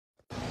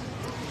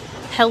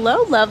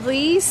Hello,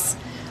 lovelies.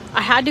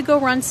 I had to go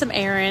run some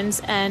errands,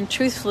 and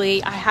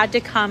truthfully, I had to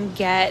come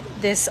get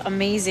this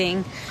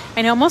amazing.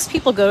 I know most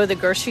people go to the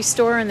grocery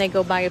store and they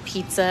go buy a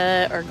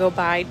pizza or go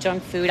buy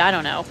junk food. I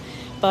don't know.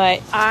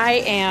 But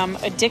I am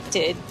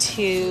addicted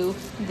to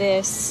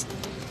this.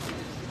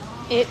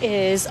 It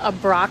is a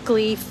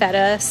broccoli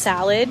feta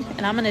salad,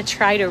 and I'm going to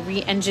try to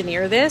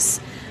re-engineer this.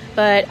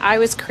 But I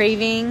was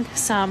craving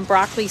some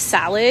broccoli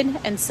salad,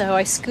 and so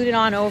I scooted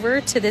on over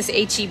to this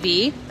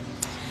H-E-B.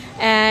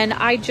 And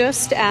I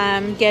just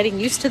am getting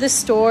used to the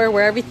store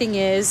where everything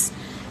is.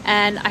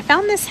 And I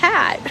found this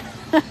hat.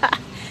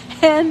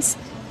 And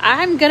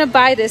I'm going to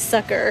buy this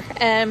sucker.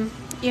 And,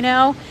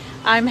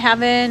 I'm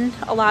having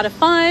a lot of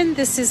fun.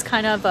 This is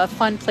kind of a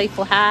fun,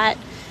 playful hat.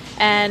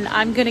 And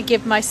I'm going to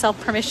give myself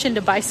permission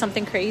to buy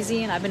something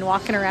crazy. And I've been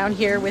walking around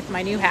here with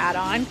my new hat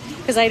on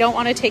because I don't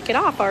want to take it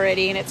off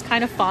already. And it's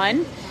kind of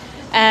fun.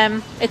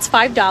 It's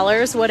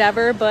 $5,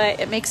 whatever, but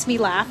it makes me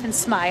laugh and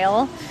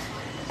smile.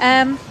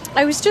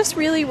 I was just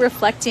really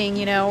reflecting,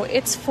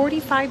 it's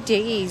 45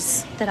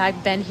 days that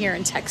I've been here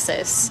in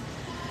Texas.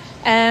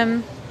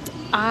 I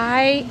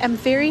am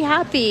very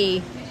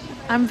happy.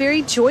 I'm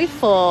very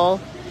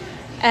joyful.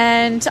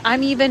 And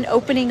I'm even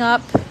opening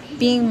up,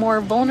 being more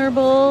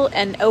vulnerable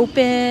and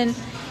open,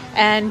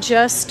 and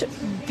just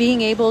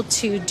being able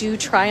to do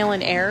trial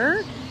and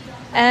error.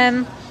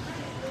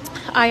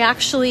 I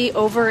actually,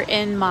 over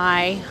in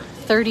my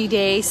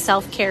 30-day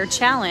self-care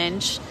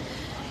challenge,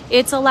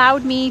 it's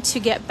allowed me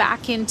to get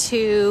back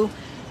into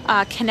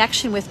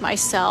connection with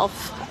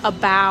myself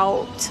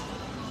about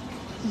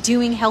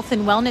doing health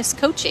and wellness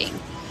coaching.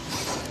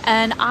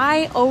 And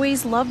I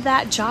always loved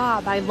that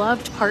job. I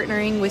loved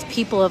partnering with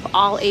people of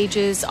all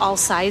ages, all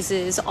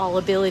sizes, all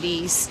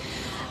abilities.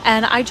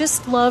 And I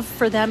just love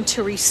for them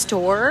to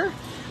restore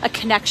a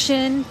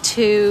connection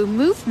to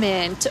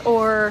movement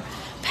or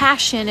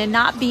passion and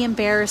not be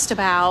embarrassed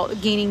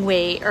about gaining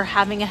weight or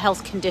having a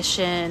health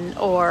condition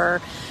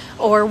or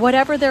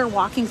whatever they're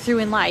walking through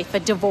in life, a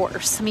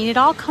divorce. I mean, it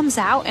all comes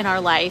out in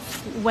our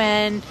life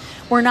when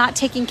we're not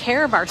taking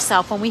care of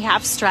ourselves. When we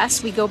have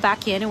stress, we go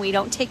back in and we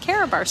don't take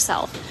care of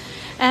ourselves.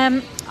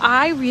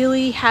 I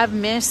really have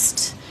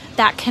missed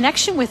that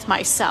connection with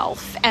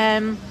myself.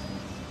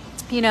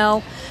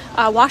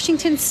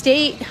 Washington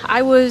State,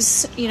 I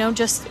was,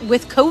 just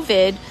with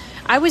COVID,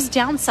 I was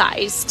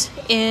downsized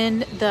in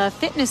the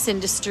fitness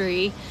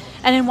industry.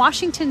 And in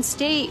Washington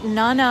State,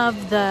 none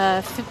of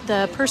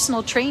the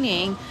personal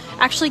training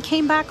actually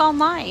came back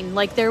online.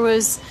 Like there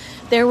was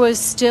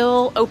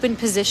still open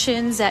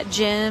positions at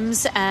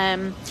gyms,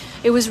 and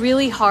it was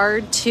really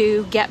hard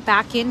to get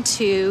back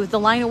into the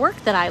line of work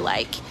that I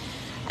like.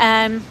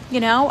 And,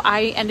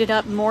 I ended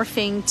up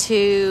morphing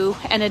to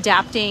and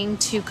adapting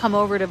to come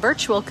over to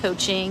virtual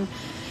coaching.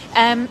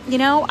 And,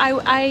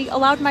 I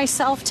allowed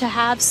myself to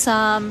have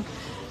some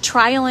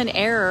trial and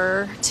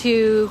error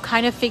to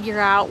kind of figure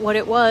out what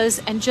it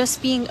was and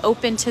just being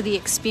open to the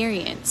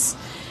experience.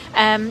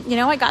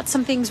 I got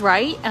some things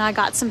right and I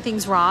got some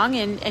things wrong,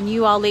 and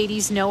you all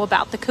ladies know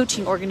about the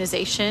coaching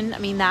organization. I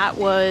mean, that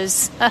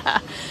was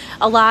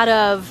a lot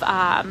of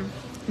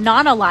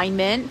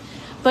non-alignment,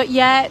 but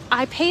yet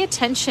I pay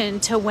attention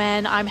to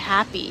when I'm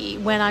happy,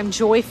 when I'm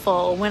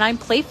joyful, when I'm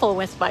playful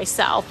with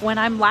myself, when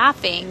I'm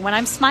laughing, when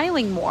I'm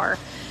smiling more.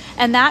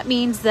 And that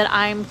means that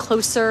I'm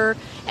closer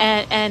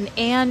and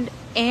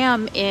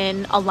am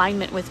in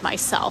alignment with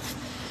myself.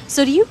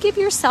 So do you give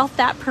yourself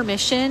that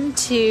permission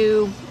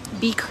to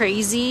be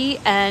crazy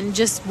and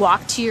just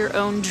walk to your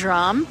own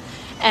drum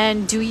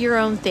and do your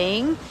own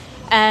thing?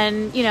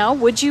 And,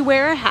 would you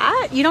wear a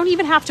hat? You don't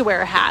even have to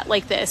wear a hat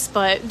like this,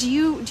 but do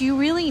you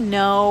really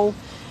know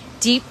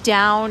deep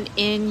down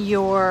in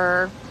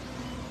your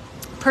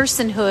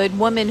personhood,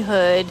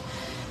 womanhood,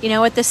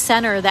 at the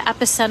center, the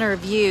epicenter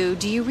of you,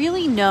 do you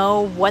really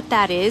know what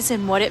that is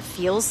and what it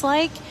feels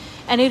like?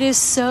 And it is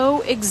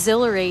so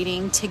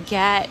exhilarating to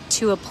get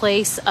to a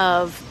place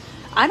of,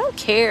 I don't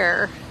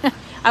care.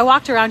 I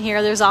walked around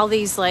here, there's all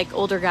these like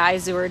older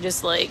guys who are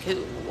just like,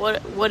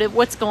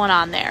 what's going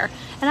on there?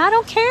 And I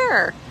don't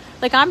care.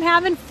 Like, I'm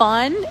having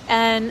fun,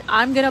 and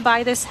I'm going to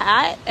buy this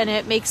hat, and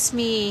it makes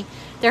me,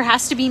 there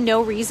has to be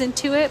no reason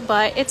to it,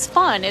 but it's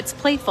fun, it's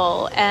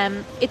playful,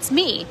 and it's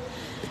me.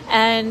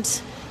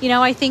 And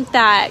I think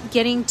that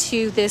getting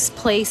to this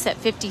place at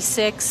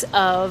 56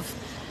 of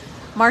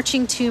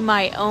marching to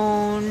my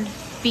own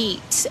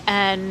beat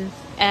and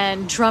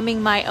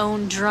drumming my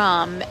own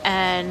drum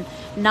and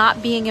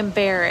not being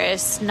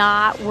embarrassed,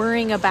 not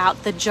worrying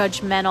about the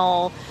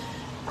judgmental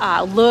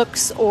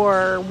looks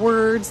or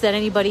words that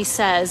anybody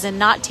says, and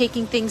not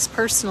taking things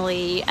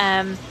personally.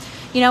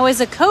 As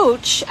a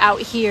coach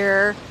out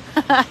here,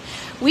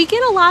 we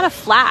get a lot of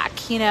flack,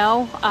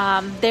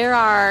 there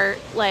are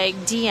like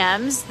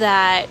DMs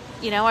that,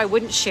 I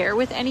wouldn't share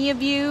with any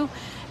of you.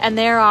 And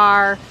there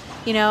are,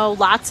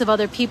 lots of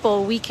other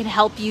people, we can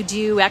help you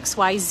do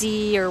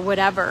XYZ or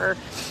whatever.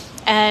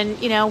 And,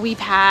 we've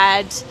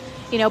had,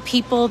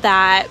 people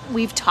that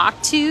we've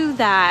talked to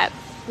that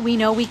we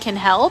know we can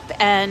help,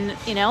 and,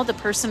 the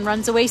person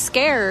runs away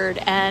scared.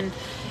 And,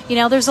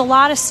 there's a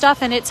lot of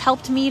stuff, and it's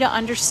helped me to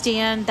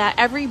understand that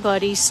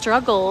everybody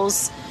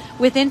struggles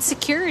with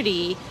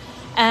insecurity,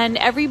 and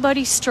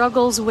everybody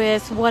struggles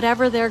with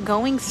whatever they're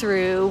going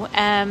through.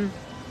 And,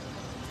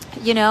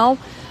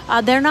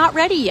 they're not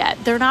ready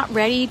yet. They're not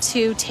ready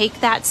to take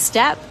that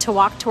step to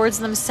walk towards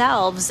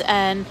themselves.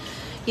 And,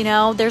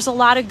 there's a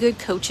lot of good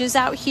coaches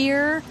out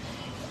here,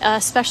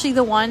 especially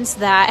the ones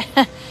that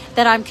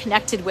that I'm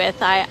connected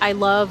with. I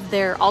love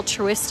their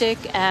altruistic.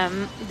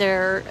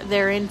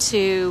 They're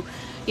into,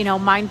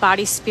 mind,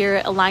 body,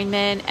 spirit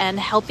alignment and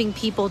helping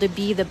people to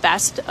be the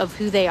best of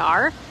who they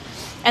are.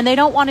 And they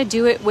don't want to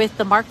do it with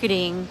the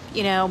marketing,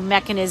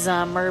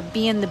 mechanism or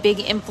being the big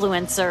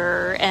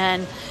influencer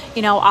and,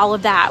 all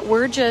of that.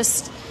 We're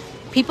just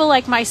people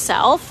like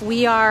myself.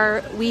 We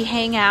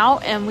hang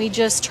out and we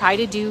just try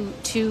to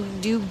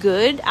do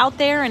good out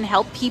there and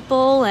help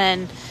people.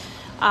 And,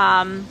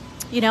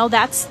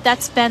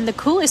 that's been the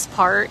coolest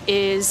part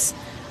is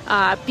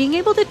being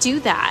able to do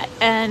that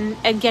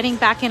and getting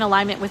back in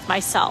alignment with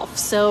myself.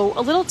 So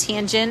a little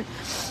tangent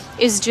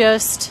is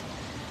just,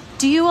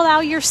 do you allow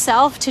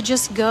yourself to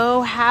just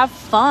go have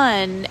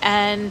fun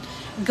and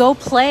go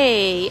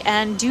play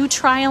and do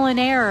trial and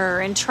error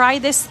and try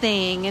this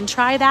thing and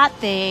try that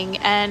thing,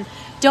 and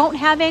don't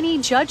have any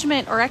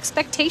judgment or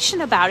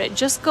expectation about it?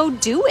 Just go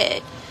do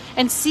it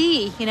and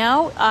see,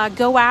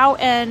 go out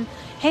and,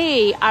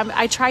 hey,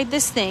 I tried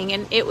this thing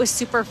and it was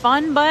super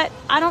fun, but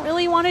I don't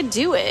really want to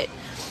do it.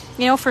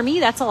 For me,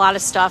 that's a lot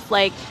of stuff.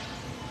 Like,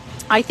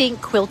 I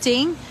think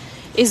quilting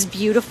is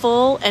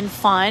beautiful and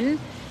fun.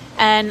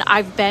 And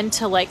I've been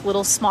to like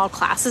little small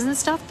classes and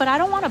stuff, but I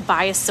don't want to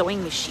buy a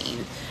sewing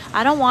machine.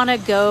 I don't want to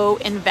go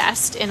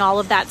invest in all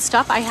of that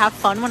stuff. I have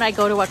fun when I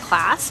go to a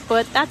class,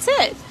 but that's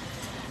it.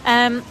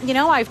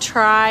 I've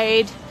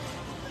tried,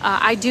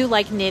 I do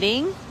like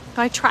knitting.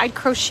 I tried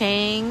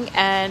crocheting,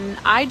 and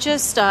I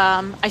just,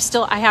 I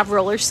have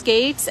roller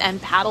skates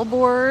and paddle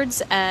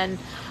boards, and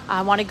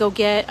I want to go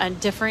get a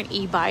different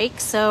e-bike.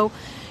 So,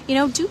 do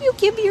you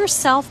give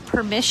yourself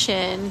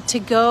permission to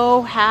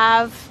go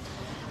have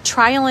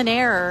trial and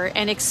error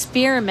and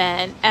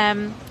experiment?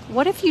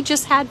 What if you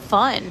just had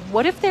fun?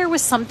 What if there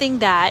was something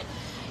that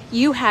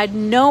you had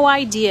no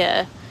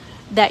idea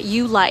that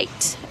you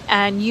liked,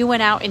 and you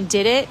went out and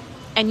did it,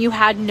 and you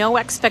had no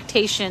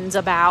expectations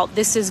about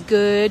this is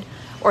good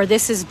or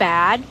this is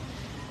bad,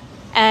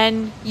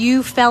 and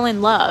you fell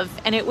in love,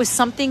 and it was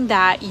something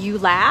that you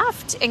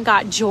laughed and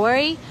got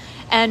joy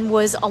and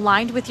was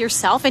aligned with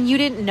yourself, and you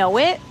didn't know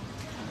it?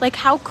 Like,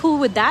 how cool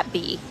would that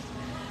be?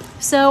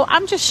 So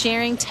I'm just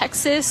sharing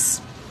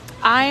Texas.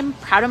 I'm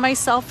proud of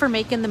myself for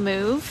making the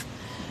move.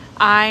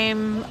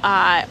 I'm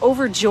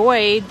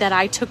overjoyed that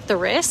I took the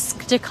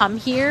risk to come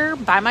here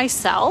by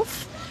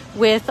myself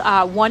with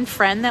one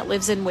friend that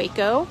lives in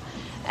Waco.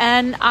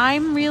 And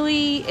I'm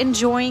really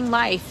enjoying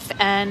life.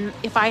 And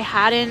if I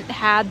hadn't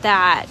had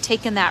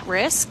taken that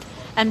risk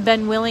and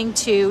been willing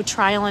to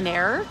trial and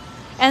error,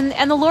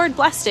 and the Lord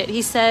blessed it.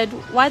 He said,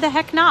 why the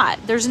heck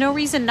not? There's no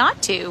reason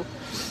not to.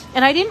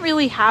 And I didn't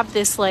really have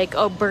this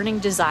burning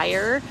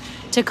desire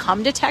to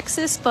come to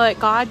Texas, but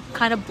God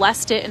kind of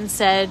blessed it and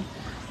said,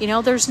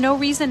 there's no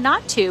reason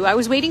not to. I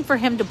was waiting for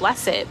him to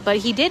bless it, but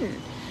he didn't.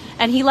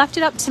 And he left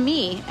it up to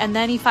me. And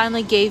then he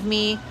finally gave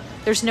me,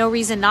 there's no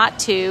reason not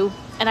to.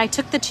 And I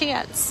took the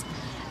chance.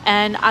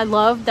 And I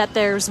love that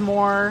there's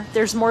more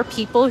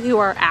people who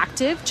are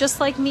active, just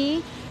like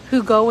me,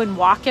 who go and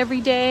walk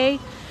every day.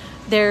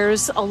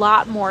 There's a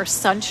lot more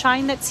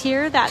sunshine that's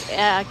here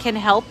that can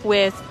help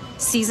with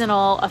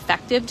seasonal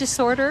affective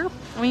disorder.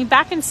 I mean,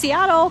 back in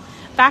Seattle,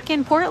 back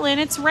in Portland,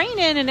 it's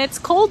raining and it's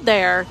cold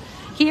there.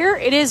 Here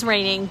it is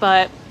raining,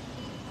 but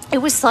it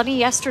was sunny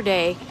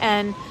yesterday.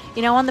 And,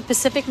 on the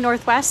Pacific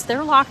Northwest,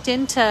 they're locked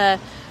into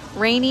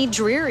rainy,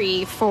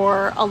 dreary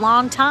for a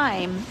long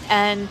time.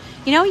 And,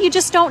 you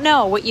just don't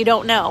know what you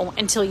don't know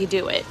until you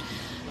do it.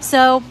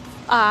 So,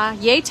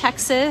 yay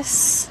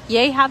Texas,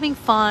 yay having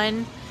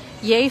fun,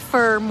 yay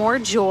for more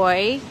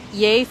joy,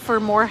 yay for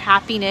more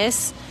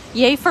happiness,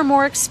 yay for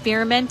more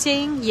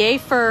experimenting, yay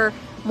for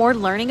more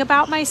learning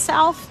about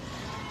myself.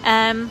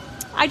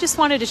 I just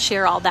wanted to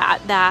share all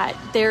that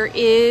there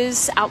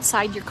is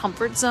outside your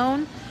comfort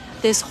zone,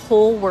 this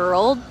whole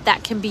world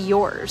that can be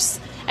yours.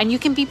 And you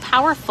can be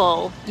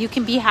powerful, you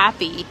can be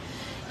happy,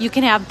 you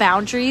can have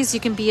boundaries, you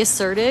can be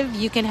assertive,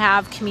 you can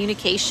have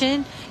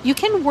communication, you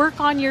can work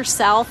on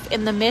yourself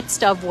in the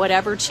midst of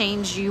whatever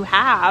change you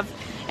have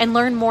and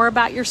learn more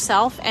about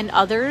yourself and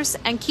others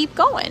and keep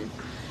going.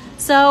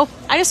 So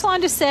I just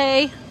wanted to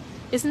say,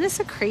 isn't this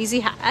a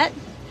crazy hat?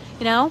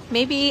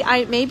 Maybe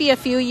a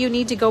few of you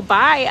need to go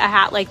buy a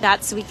hat like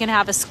that so we can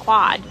have a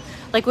squad.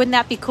 Like, wouldn't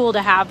that be cool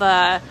to have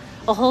a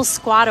whole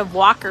squad of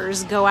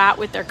walkers go out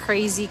with their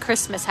crazy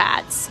Christmas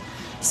hats?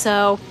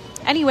 So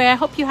anyway, I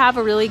hope you have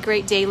a really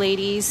great day,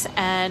 ladies,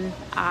 and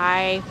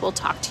I will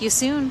talk to you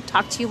soon.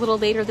 Talk to you a little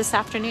later this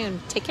afternoon.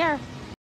 Take care.